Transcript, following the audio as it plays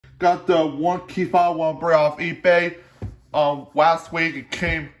got the one key file, one Blu-ray off eBay. Last week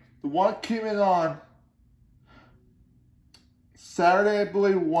the one came in on Saturday, I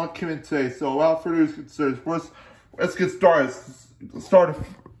believe. One came in today. So without further ado, first, let's get started. Let's start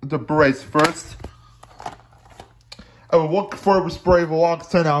the Blu-rays first. I will look for this Blu-ray vlog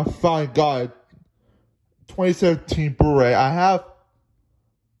sent out Fine God 2017 Blu-ray. I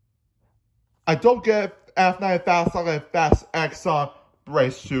don't get F9 Fast Lock and Fast X on Blu-ray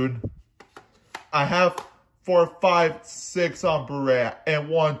soon. I have 4, 5, 6 on Blu-ray and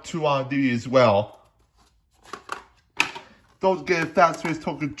 1, 2 on DVD as well. Don't get Fast Series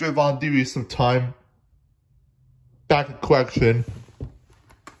Tokyo Drift on DVD sometime. Back in collection.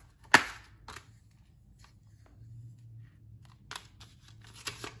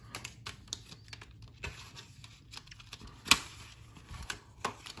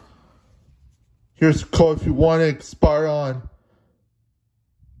 Here's the code if you want it. Expire on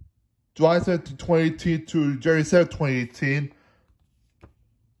July 17, 2018 to January 7, 2018.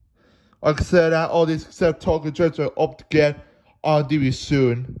 Like I said, all these except Tokyo Drift are up to get on DVD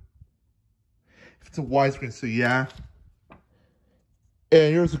soon. If it's a widescreen, so yeah.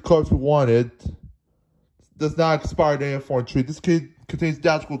 And here's the code if you want it. Does not expire the uniform tree. This contains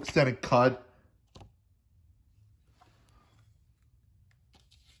theatrical extended cut.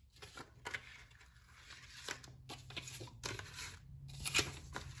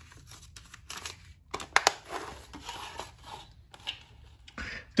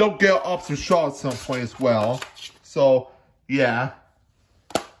 Don't get opposite shot at some point as well. So, yeah.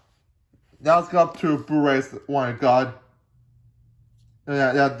 Now let's get up to Blu-rays one I got.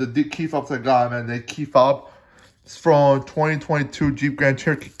 Yeah, the key fobs I got, man. The key fob. It's from 2022 Jeep Grand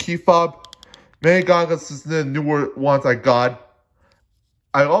Cherokee key fob. Many God, this is the newer ones I got.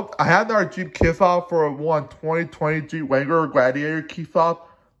 I had another Jeep key fob for a 2020 Jeep Wrangler Gladiator key fob,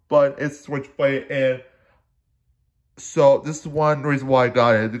 but it's switchblade and so this is one reason why I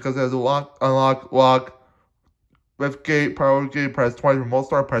got it, because it has a lock, lift gate, power gate, press twice, remote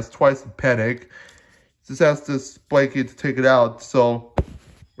start, press twice, and panic. This has this display key to take it out, so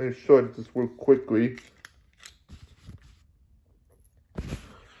make sure that this works quickly.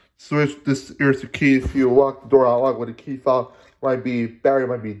 Switch this, here's the key. If you lock the door out with a key fob, battery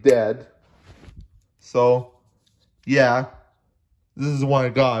might be dead. So, yeah, this is the one I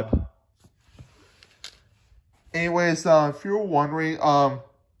got. Anyways, if you're wondering, I'll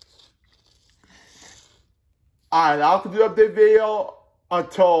have to do an update video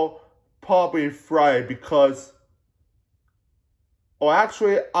until probably Friday because,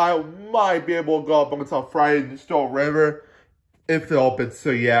 actually, I might be able to go up until Friday and still River if it opens. So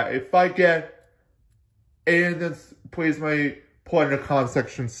yeah, if I get anything, please put in the comment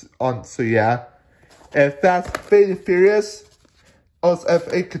sections on. So yeah, and Fast and Furious,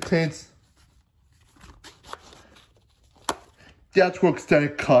 F8 contains theatrical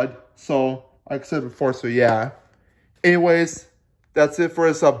extended cut, so like I said before, so yeah. Anyways, that's it for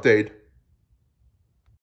this update.